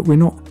things, but we're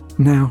not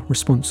now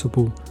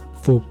responsible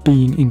for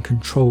being in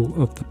control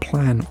of the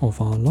plan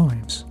of our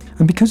lives.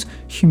 And because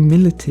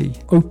humility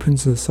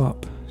opens us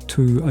up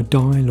to a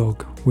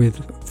dialogue with,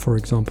 for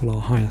example,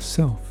 our higher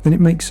self, then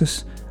it makes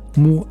us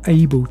more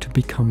able to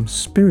become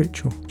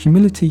spiritual.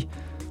 Humility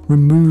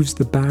removes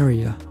the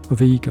barrier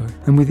of ego,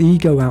 and with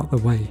ego out the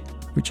way,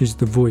 which is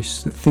the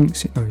voice that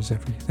thinks it knows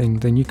everything,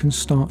 then you can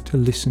start to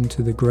listen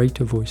to the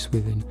greater voice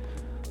within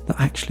that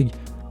actually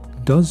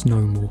does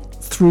know more.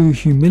 Through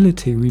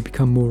humility, we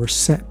become more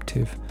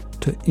receptive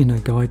to inner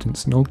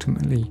guidance and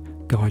ultimately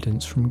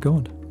guidance from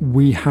God.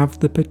 We have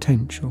the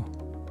potential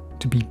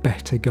to be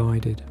better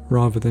guided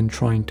rather than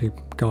trying to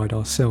guide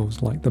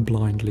ourselves like the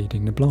blind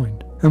leading the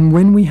blind. And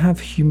when we have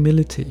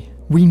humility,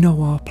 we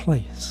know our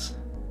place.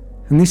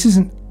 And this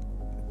isn't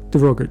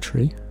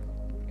derogatory.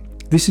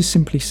 This is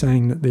simply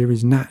saying that there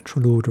is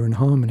natural order and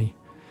harmony.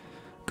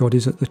 God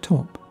is at the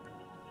top.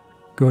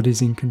 God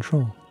is in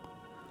control.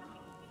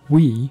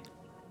 We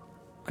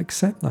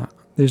accept that.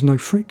 There's no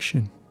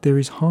friction. There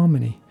is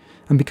harmony.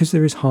 And because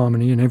there is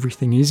harmony and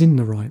everything is in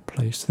the right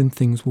place, then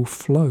things will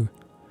flow.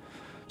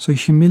 So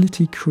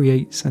humility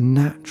creates a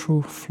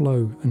natural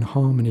flow and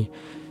harmony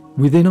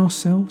within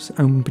ourselves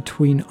and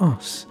between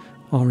us,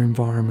 our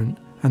environment,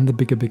 and the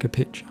bigger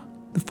picture.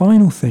 The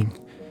final thing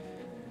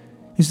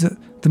is that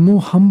the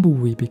more humble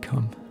we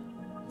become,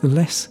 the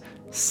less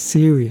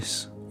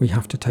serious we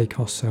have to take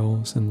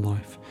ourselves and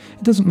life.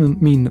 It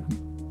doesn't mean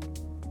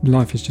that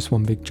life is just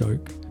one big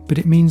joke, but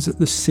it means that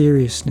the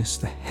seriousness,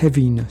 the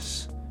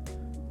heaviness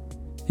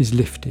is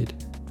lifted,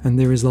 and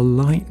there is a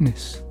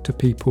lightness to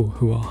people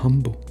who are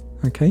humble.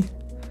 Okay?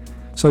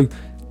 So,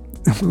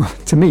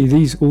 to me,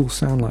 these all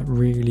sound like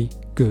really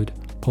good,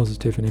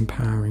 positive and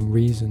empowering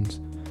reasons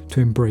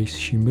to embrace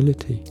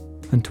humility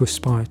and to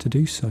aspire to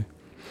do so.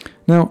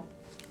 Now,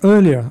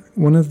 earlier,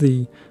 one of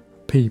the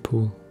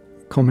people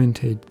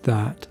commented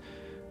that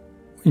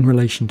in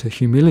relation to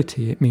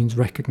humility, it means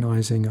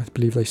recognizing, I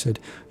believe they said,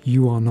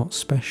 you are not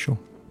special.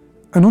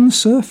 And on the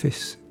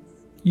surface,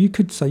 you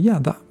could say, yeah,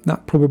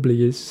 that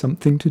probably is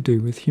something to do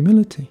with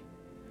humility.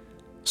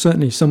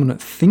 Certainly someone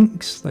that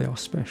thinks they are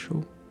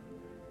special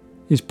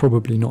is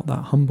probably not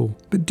that humble.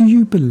 But do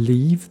you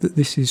believe that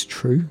this is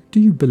true? Do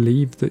you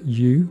believe that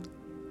you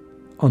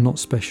are not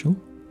special?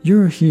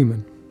 You're a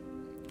human.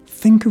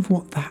 Think of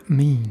what that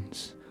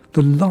means.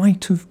 The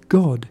light of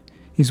God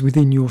is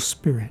within your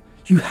spirit.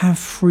 You have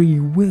free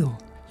will.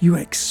 You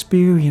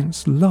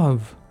experience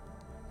love,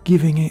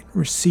 giving it,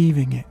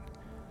 receiving it.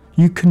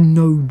 You can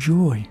know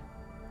joy,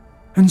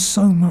 and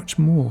so much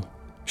more.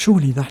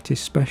 Surely that is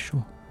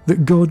special,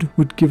 that God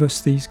would give us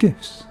these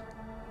gifts.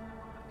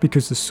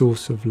 Because the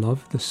source of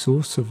love, the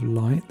source of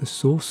light, the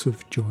source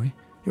of joy,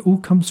 it all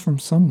comes from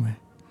somewhere.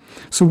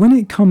 So when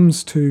it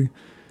comes to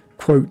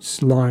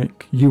quotes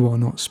like, you are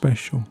not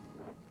special,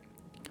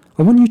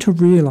 I want you to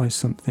realise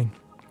something.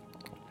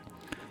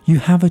 You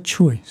have a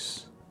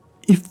choice.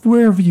 If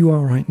wherever you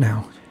are right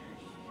now,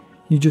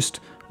 you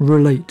just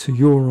relate to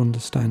your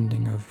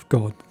understanding of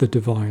God, the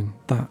divine,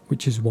 that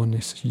which is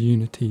oneness,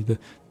 unity,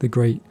 the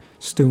great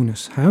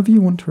stillness, however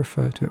you want to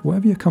refer to it,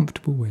 whatever you're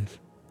comfortable with,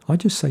 I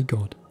just say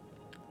God.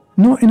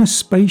 Not in a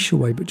spatial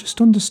way, but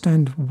just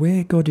understand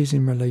where God is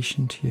in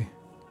relation to you.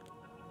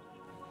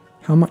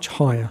 How much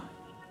higher?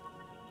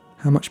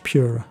 How much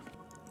purer?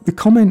 The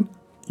comment,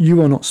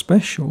 you are not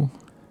special,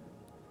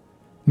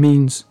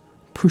 means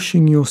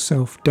pushing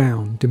yourself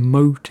down,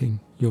 demoting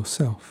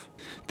yourself.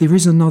 There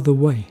is another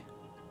way.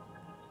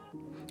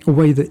 A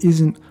way that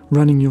isn't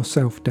running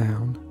yourself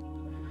down.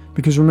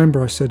 Because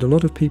remember, I said a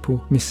lot of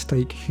people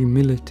mistake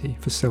humility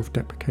for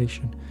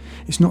self-deprecation.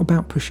 It's not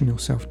about pushing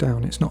yourself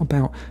down. It's not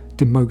about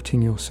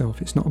demoting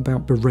yourself. It's not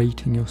about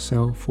berating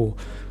yourself or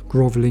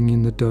grovelling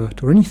in the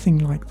dirt or anything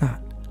like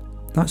that.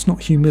 That's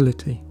not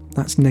humility.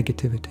 That's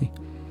negativity.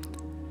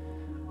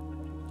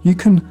 You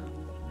can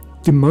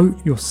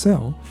demote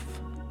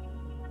yourself,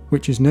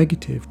 which is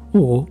negative,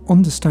 or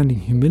understanding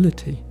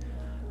humility,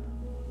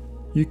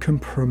 you can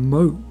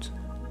promote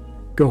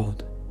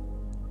God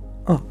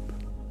up.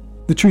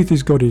 The truth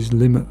is, God is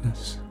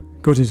limitless.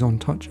 God is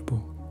untouchable.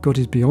 God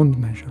is beyond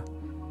measure.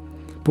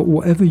 But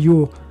whatever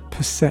your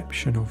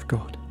perception of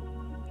God,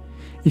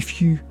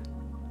 if you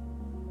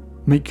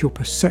make your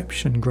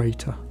perception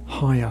greater,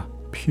 higher,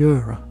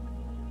 purer,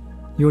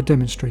 you're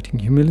demonstrating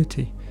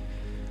humility.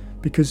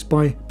 Because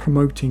by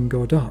promoting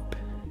God up,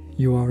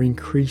 you are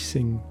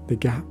increasing the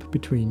gap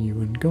between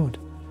you and God.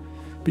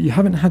 But you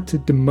haven't had to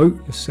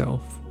demote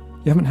yourself.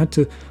 You haven't had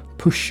to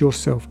push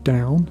yourself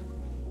down.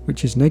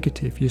 which is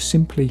negative. You're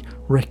simply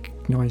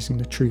recognizing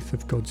the truth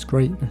of God's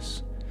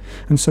greatness.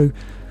 And so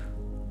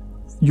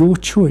your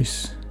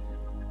choice,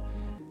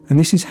 and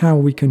this is how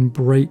we can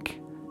break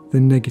the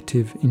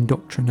negative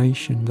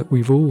indoctrination that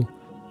we've all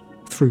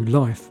through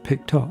life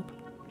picked up,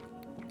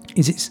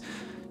 is it's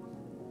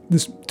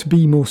this, to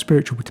be more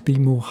spiritual, to be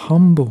more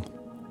humble,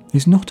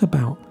 is not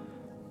about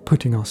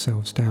putting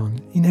ourselves down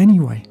in any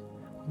way.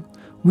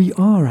 We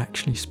are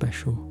actually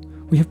special.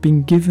 We have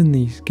been given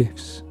these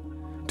gifts.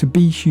 To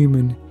be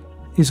human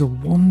is a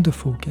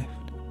wonderful gift.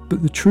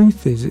 But the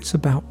truth is, it's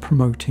about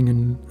promoting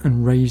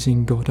and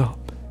raising God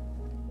up,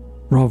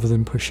 rather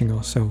than pushing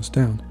ourselves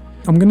down.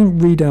 I'm going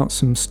to read out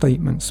some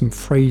statements, some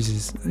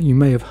phrases that you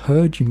may have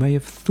heard, you may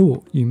have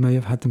thought, you may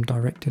have had them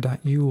directed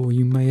at you, or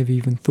you may have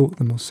even thought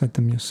them or said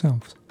them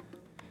yourselves.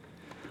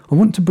 I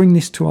want to bring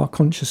this to our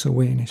conscious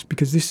awareness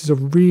because this is a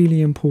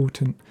really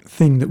important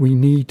thing that we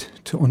need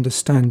to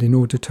understand in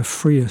order to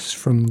free us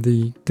from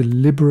the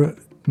deliberate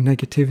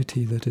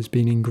negativity that has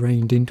been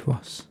ingrained into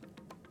us.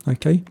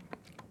 Okay?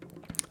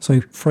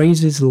 So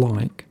phrases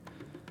like,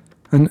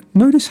 and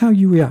notice how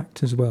you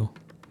react as well.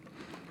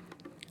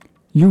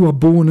 You are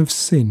born of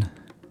sin.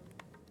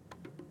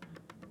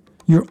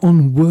 You're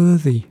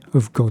unworthy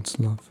of God's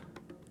love.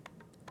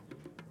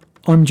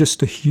 I'm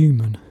just a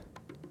human.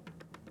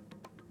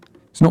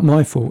 It's not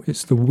my fault,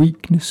 it's the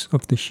weakness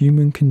of the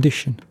human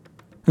condition,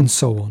 and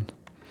so on.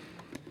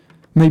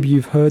 Maybe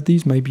you've heard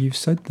these, maybe you've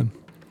said them.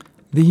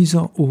 These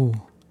are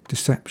all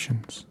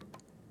deceptions.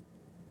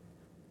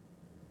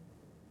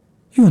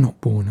 You are not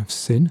born of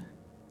sin.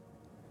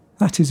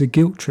 That is a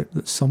guilt trip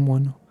that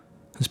someone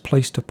has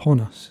placed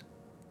upon us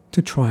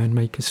to try and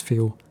make us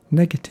feel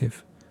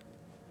negative.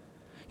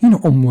 You're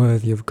not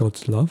unworthy of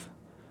God's love.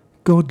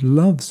 God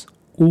loves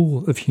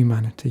all of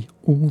humanity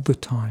all the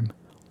time,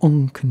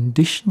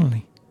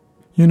 unconditionally.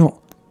 You're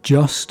not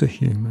just a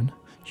human,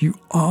 you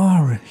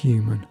are a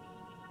human.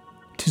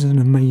 It is an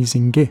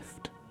amazing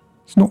gift.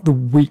 It's not the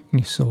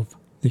weakness of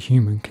the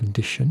human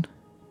condition,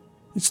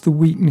 it's the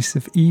weakness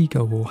of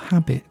ego or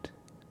habit.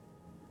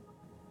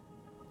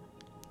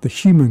 The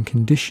human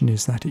condition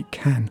is that it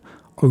can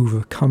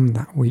overcome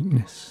that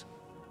weakness.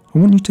 I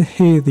want you to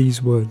hear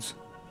these words.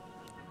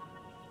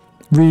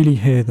 Really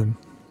hear them.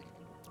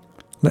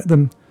 Let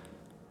them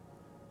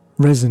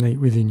resonate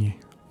within you.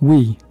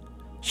 We,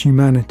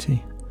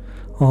 humanity,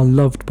 are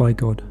loved by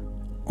God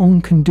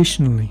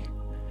unconditionally,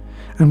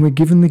 and we're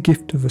given the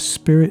gift of a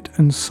spirit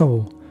and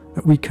soul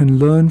that we can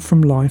learn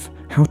from life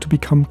how to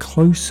become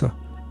closer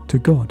to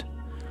God.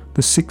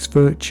 The 6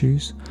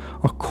 virtues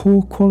are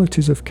core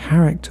qualities of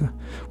character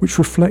which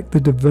reflect the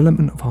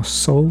development of our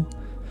soul,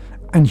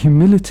 and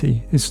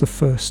humility is the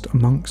first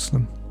amongst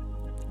them.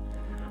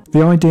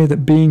 The idea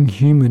that being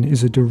human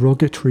is a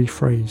derogatory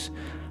phrase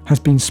has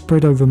been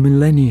spread over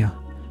millennia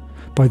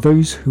by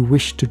those who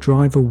wish to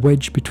drive a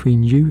wedge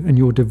between you and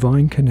your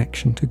divine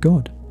connection to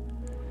God.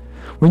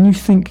 When you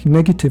think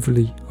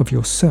negatively of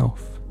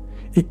yourself,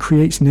 it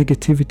creates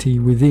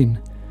negativity within,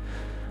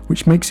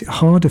 which makes it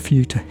harder for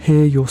you to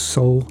hear your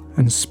soul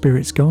and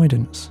spirit's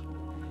guidance.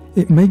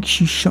 It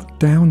makes you shut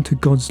down to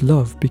God's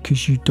love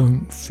because you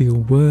don't feel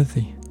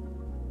worthy.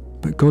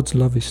 But God's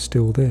love is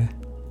still there.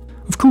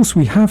 Of course,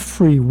 we have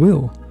free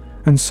will,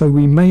 and so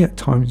we may at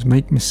times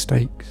make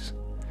mistakes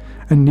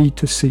and need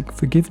to seek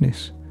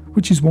forgiveness,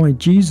 which is why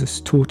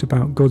Jesus taught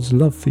about God's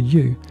love for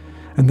you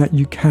and that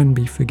you can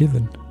be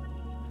forgiven.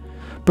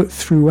 But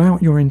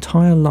throughout your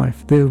entire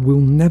life, there will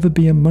never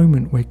be a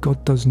moment where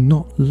God does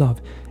not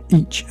love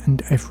each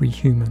and every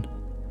human.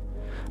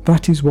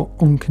 That is what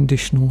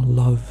unconditional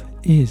love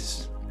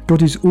is.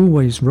 God is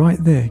always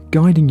right there,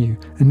 guiding you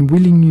and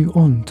willing you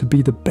on to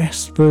be the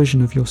best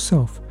version of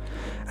yourself.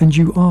 And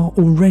you are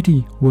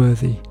already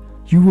worthy.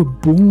 You were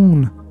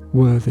born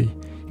worthy.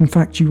 In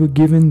fact, you were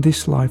given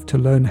this life to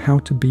learn how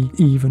to be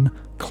even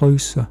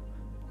closer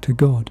to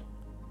God.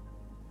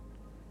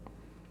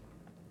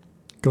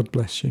 God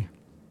bless you.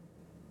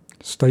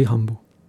 Stay humble.